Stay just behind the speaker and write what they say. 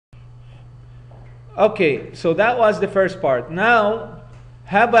Okay, so that was the first part. Now,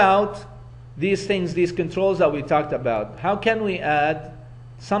 how about these things, these controls that we talked about? How can we add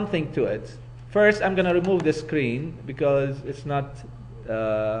something to it? First, I'm going to remove the screen because it's not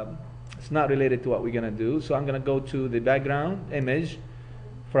related to what we're going to do. So I'm going to go to the background image,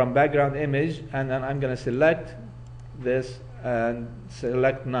 from background image, and then I'm going to select this and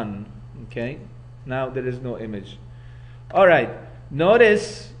select none. Okay, now there is no image. All right,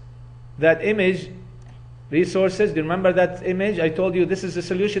 notice that image resources. Do you remember that image? I told you this is the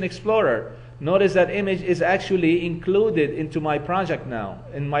Solution Explorer. Notice that image is actually included into my project now,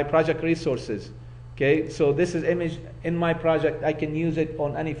 in my project resources. Okay, so this is image in my project. I can use it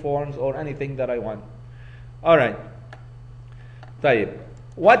on any forms or anything that I want. All right. طيب.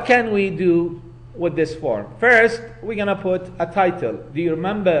 What can we do with this form? First, we're going to put a title. Do you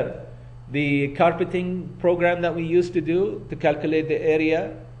remember the carpeting program that we used to do to calculate the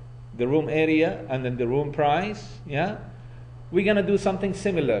area, the room area, and then the room price? Yeah? We're going to do something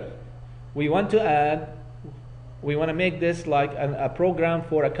similar. We want to make this like a program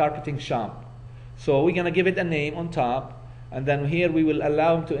for a carpeting shop. So we're going to give it a name on top, and then here we will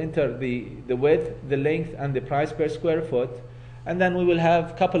allow them to enter the width, the length, and the price per square foot. And then we will have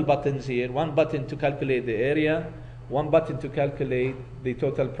a couple buttons here. One button to calculate the area, one button to calculate the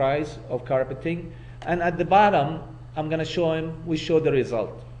total price of carpeting. And at the bottom, I'm going to show him, we show the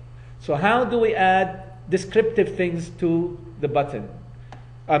result. So how do we add descriptive things to the button?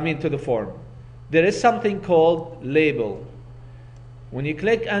 To the form. There is something called label. When you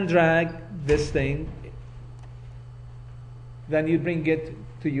click and drag this thing, then you bring it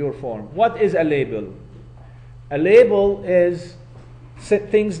to your form. What is a label? A label is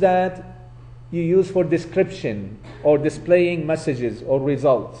things that you use for description or displaying messages or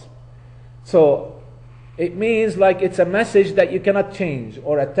results. So it means like it's a message that you cannot change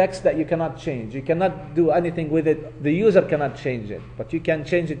or a text that you cannot change. You cannot do anything with it. The user cannot change it, but you can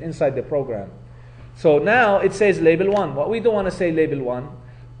change it inside the program. So now it says label 1. What we don't want to say label 1.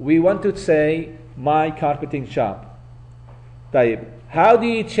 We want to say my carpeting shop. طيب. How do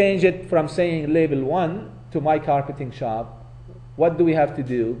you change it from saying label 1 to my carpeting shop? What do we have to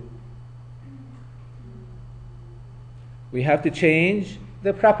do? We have to change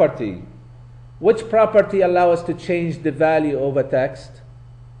the property. Which property allows us to change the value of a text?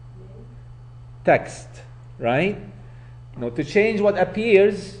 Text, right? Now to change what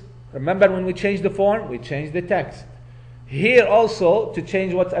appears, remember when we change the form, we change the text. Here also, to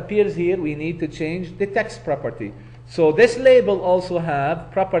change what appears here, we need to change the text property. So this label also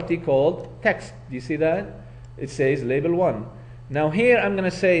have property called text. Do you see that? It says label 1. Now here I'm going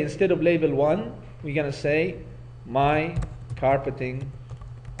to say, instead of label 1, we're going to say my carpeting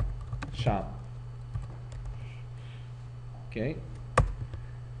shop. Okay.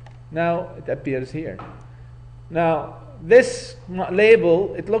 Now it appears here. Now this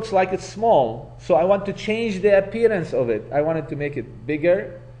label, it looks like it's small. So I want to change the appearance of it. I wanted to make it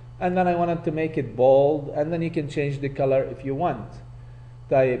bigger, and then I wanted to make it bold, and then you can change the color if you want.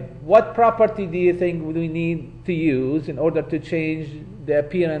 What property do you think we need to use in order to change the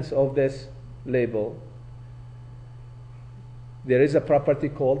appearance of this label? There is a property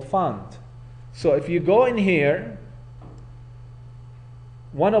called font. So if you go in here,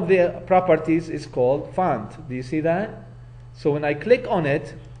 one of the properties is called font. Do you see that? So when I click on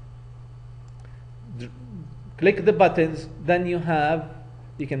it, click the buttons, then you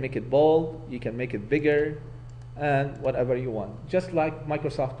can make it bold, you can make it bigger, and whatever you want. Just like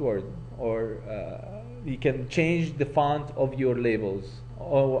Microsoft Word, or you can change the font of your labels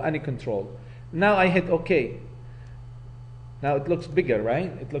or any control. Now I hit OK. Now it looks bigger,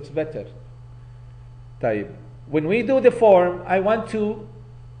 right? It looks better. When we do the form, I want to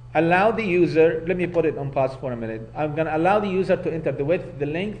allow the user, let me put it on pause for a minute. I'm going to allow the user to enter the width, the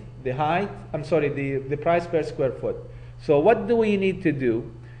length, the height, the price per square foot. So what do we need to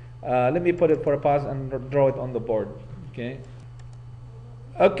do? Let me put it for a pause and draw it on the board.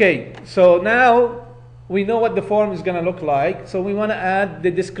 Okay, so now we know what the form is going to look like. So we want to add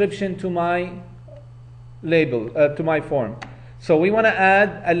the description to my label, to my form. So we want to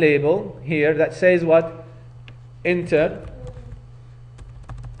add a label here that says what? Enter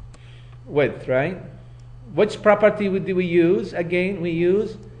width, right? Which property do we use? Again, we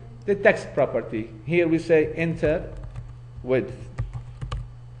use the text property. Here we say enter width.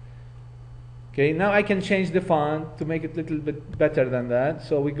 Okay, now I can change the font to make it a little bit better than that.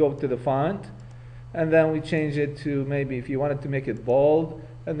 So we go to the font, and then we change it to, maybe if you wanted to make it bold,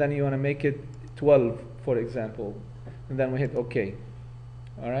 and then you want to make it 12, for example. And then we hit OK.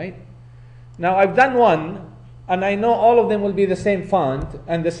 All right? Now I've done one, and I know all of them will be the same font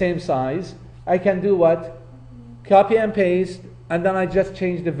and the same size. I can do what? Copy and paste, and then I just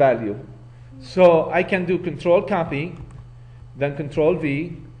change the value. So I can do Control Copy, then Control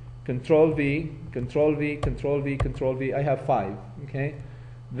V, Control V, Control V, Control V, Control V. I have 5. Okay.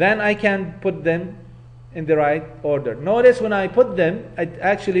 Then I can put them in the right order. Notice when I put them, it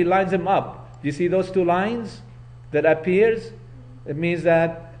actually lines them up. You see those 2 lines that appears? It means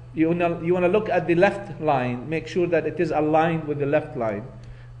that you want to look at the left line, make sure that it is aligned with the left line.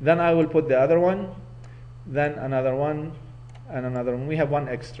 Then I will put the other one, then another one, and another one. We have 1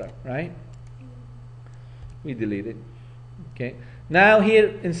 extra, right? We delete it. Okay. Now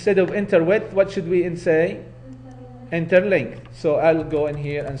here, instead of enter width, what should we say? Enter length. So I'll go in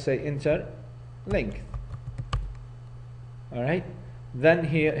here and say enter length. All right. Then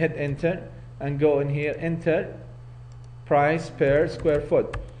here, hit enter, and go in here, enter price per square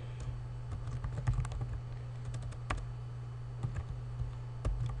foot.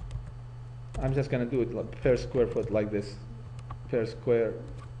 I'm just going to do it like per square foot, like this, per square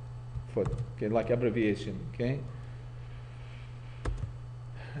foot, okay, like abbreviation, okay.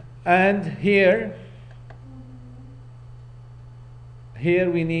 And here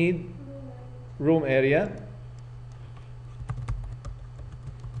we need room area,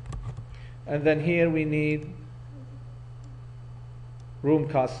 and then here we need room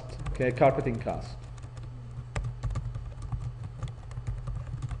cost, okay, carpeting cost.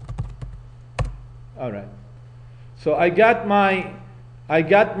 All right. So I got my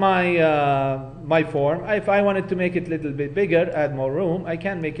my form. If I wanted to make it a little bit bigger, add more room, I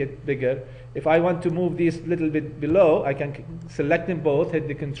can make it bigger. If I want to move these a little bit below, I can select them both, hit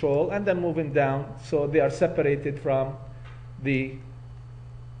the control, and then move them down so they are separated from the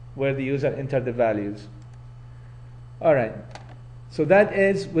where the user entered the values. All right. So that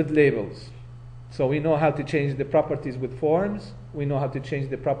is with labels. So we know how to change the properties with forms. We know how to change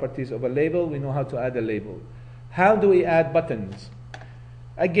the properties of a label. We know how to add a label. How do we add buttons?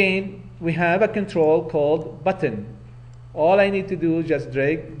 Again, we have a control called button. All I need to do is just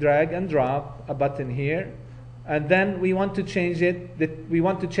drag and drop a button here, and then we want to change it. We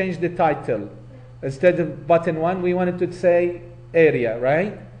want to change the title. Instead of button 1, we want it to say area,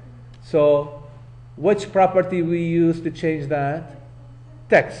 right? So which property we use to change that?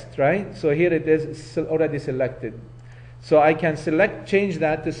 Text, right? So here it is already selected. So I can change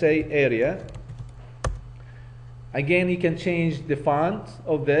that to say area. Again, you can change the font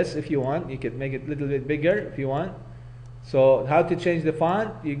of this if you want. You can make it a little bit bigger if you want. So how to change the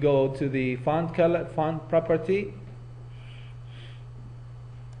font? You go to the font color, font property,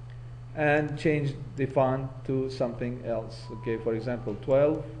 and change the font to something else. Okay, for example,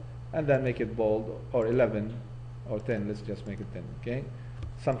 12, and then make it bold, or 11, or 10. Let's just make it 10. Okay,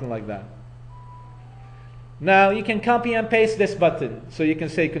 something like that. Now you can copy and paste this button. So you can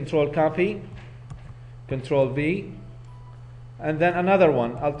say Control Copy, Control V, and then another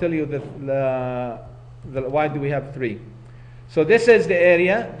one. I'll tell you why do we have 3. So this is the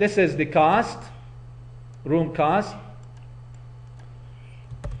area. This is the cost, room cost.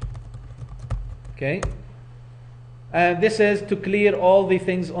 Okay, and this is to clear all the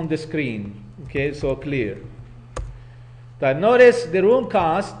things on the screen. Okay, so clear. Now notice the room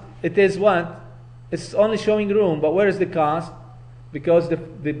cost. It is what? It's only showing room, but where is the cost? Because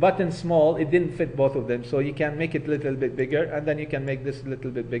the button's small, it didn't fit both of them. So you can make it a little bit bigger, and then you can make this a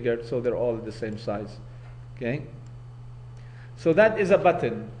little bit bigger, so they're all the same size. Okay? So that is a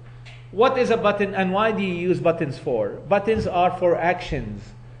button. What is a button, and why do you use buttons for? Buttons are for actions.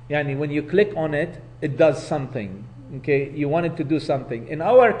 Yani when you click on it, it does something. Okay? You want it to do something. In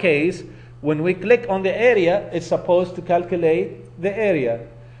our case, when we click on the area, it's supposed to calculate the area.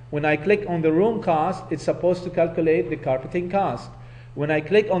 When I click on the room cost, it's supposed to calculate the carpeting cost. When I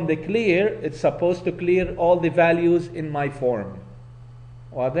click on the clear, it's supposed to clear all the values in my form.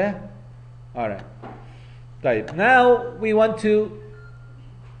 واضح? Alright. Right. Now we want to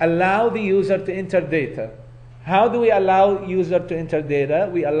allow the user to enter data. How do we allow user to enter data?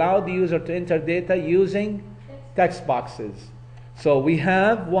 We allow the user to enter data using text boxes. So we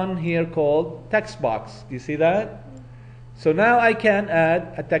have one here called text box. Do you see that? So now I can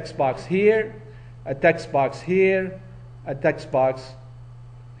add a text box here, a text box here, a text box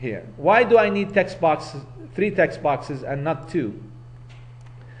here. Why do I need text boxes, 3 text boxes and not 2?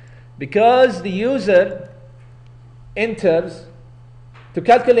 Because the user enters, to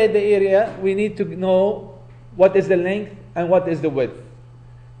calculate the area, we need to know what is the length and what is the width.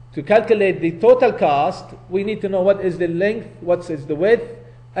 To calculate the total cost, we need to know what is the length, what is the width,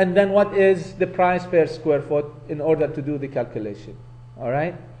 and then what is the price per square foot in order to do the calculation. All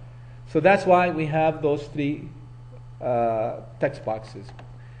right? So that's why we have those 3 text boxes.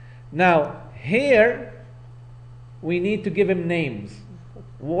 Now, here, we need to give him names.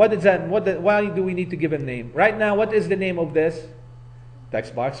 What is that? Why do we need to give him name? Right now, what is the name of this?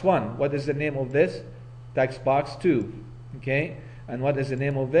 Text box 1. What is the name of this? Text box 2. Okay? And what is the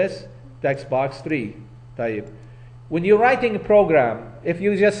name of this? Text box 3. Type. When you're writing a program, if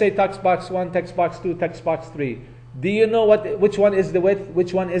you just say text box 1, text box 2, text box 3, do you know which one is the width,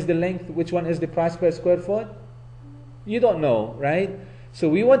 which one is the length, which one is the price per square foot? You don't know, right? So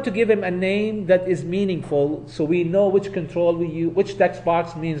we want to give him a name that is meaningful, so we know which control we use, which text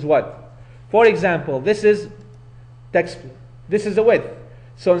box means what. For example, this is the width.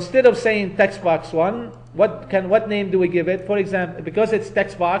 So instead of saying text box 1, what name do we give it? For example, because it's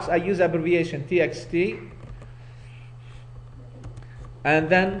text box, I use abbreviation TXT, and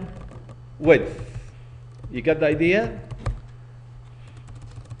then width. You got the idea?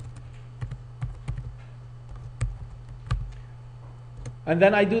 And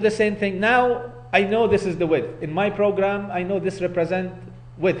then I do the same thing. Now I know this is the width. In my program, I know this represents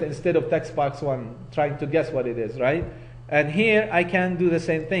width instead of text box 1, trying to guess what it is, right? And here I can do the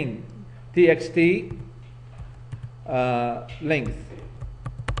same thing. TXT length.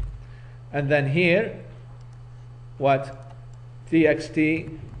 And then here, what?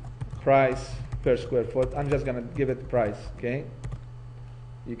 TXT price per square foot. I'm just going to give it price, okay?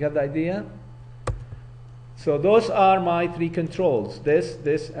 You get the idea? So those are my 3 controls, this,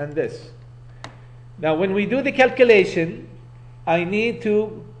 and this. Now when we do the calculation, I need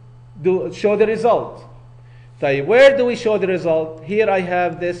to show the result. So where do we show the result? Here I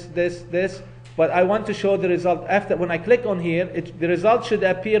have this, but I want to show the result after. When I click on here, the result should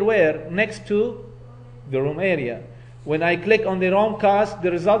appear where? Next to the room area. When I click on the room cost, the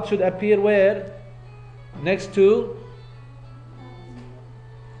result should appear where? Next to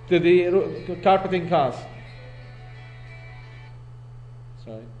the carpeting cost.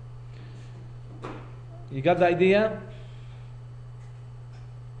 Sorry. You got the idea?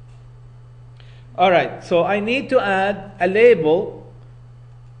 Alright, so I need to add a label.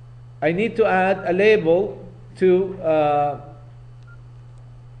 I need to add a label to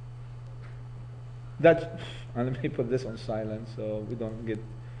that. Let me put this on silent so we don't get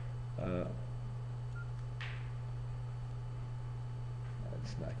I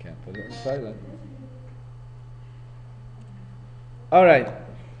can't put it on silent. Alright.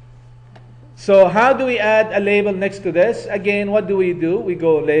 So how do we add a label next to this? Again, what do? We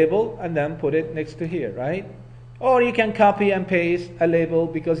go label and then put it next to here, right? Or you can copy and paste a label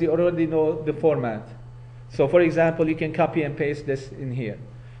because you already know the format. So for example, you can copy and paste this in here.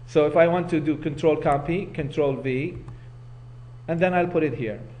 So if I want to do control copy, control V, and then I'll put it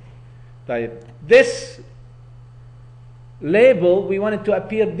here. Type. This label, we want it to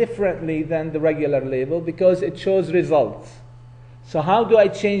appear differently than the regular label because it shows results. So how do I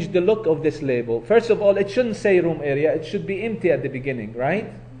change the look of this label? First of all, it shouldn't say room area. It should be empty at the beginning,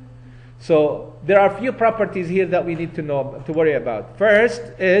 right? So there are a few properties here that we need to know, to worry about. First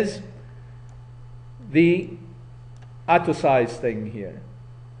is the auto size thing here.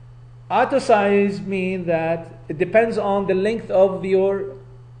 Auto size means that it depends on the length of your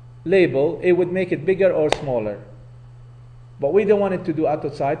label. It would make it bigger or smaller. But we don't want it to do auto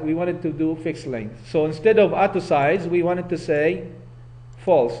size. We want it to do fixed length. So instead of auto size, we want it to say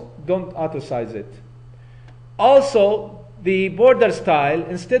false. Don't auto size it. Also, the border style,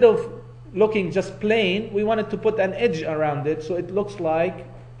 instead of looking just plain, we wanted to put an edge around it so it looks like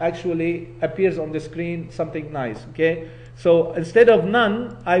actually appears on the screen something nice. Okay. So instead of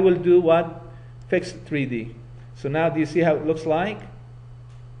none, I will do what? Fixed 3D. So now do you see how it looks like?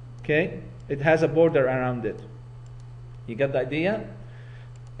 Okay. It has a border around it. You get the idea?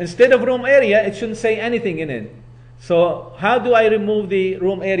 Instead of room area, it shouldn't say anything in it. So how do I remove the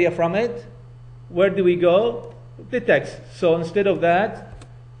room area from it? Where do we go? The text. So instead of that,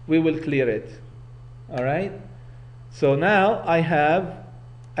 we will clear it. All right? So now I have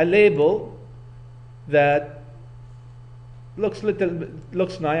a label that looks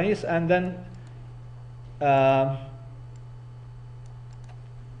nice, and then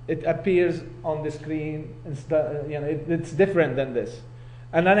it appears on the screen. It's different than this.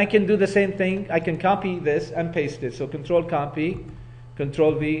 And then I can do the same thing. I can copy this and paste it. So control copy,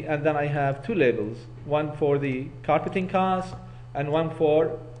 control V, and then I have 2 labels. One for the carpeting cost and one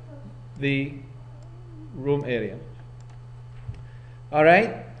for the room area. All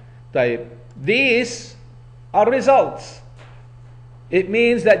right? These are results. It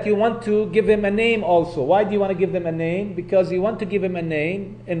means that you want to give him a name also. Why do you want to give them a name? Because you want to give him a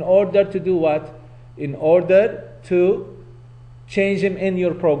name in order to do what? In order to change him in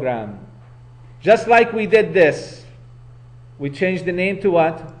your program. Just like we did this. We changed the name to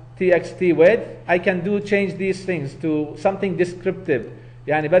what? txt width, I can change these things to something descriptive.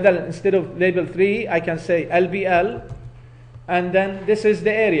 يعني بدل instead of label 3 I can say LBL, and then this is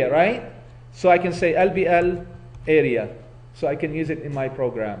the area, right? So I can say LBL area, so I can use it in my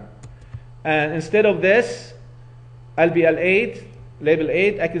program. And instead of this LBL 8, label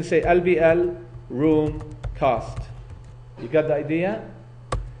 8, I can say LBL room cost. You got the idea?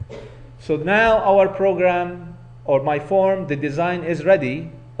 So now our program, or my form, the design is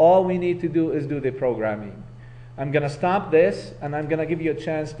ready. All we need to do is do the programming. I'm going to stop this, and I'm going to give you a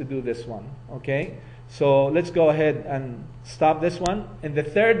chance to do this one. Okay? So let's go ahead and stop this one. In the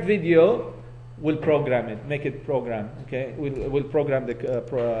third video, we'll program it, make it program. Okay? We'll program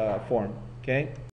the form. Okay?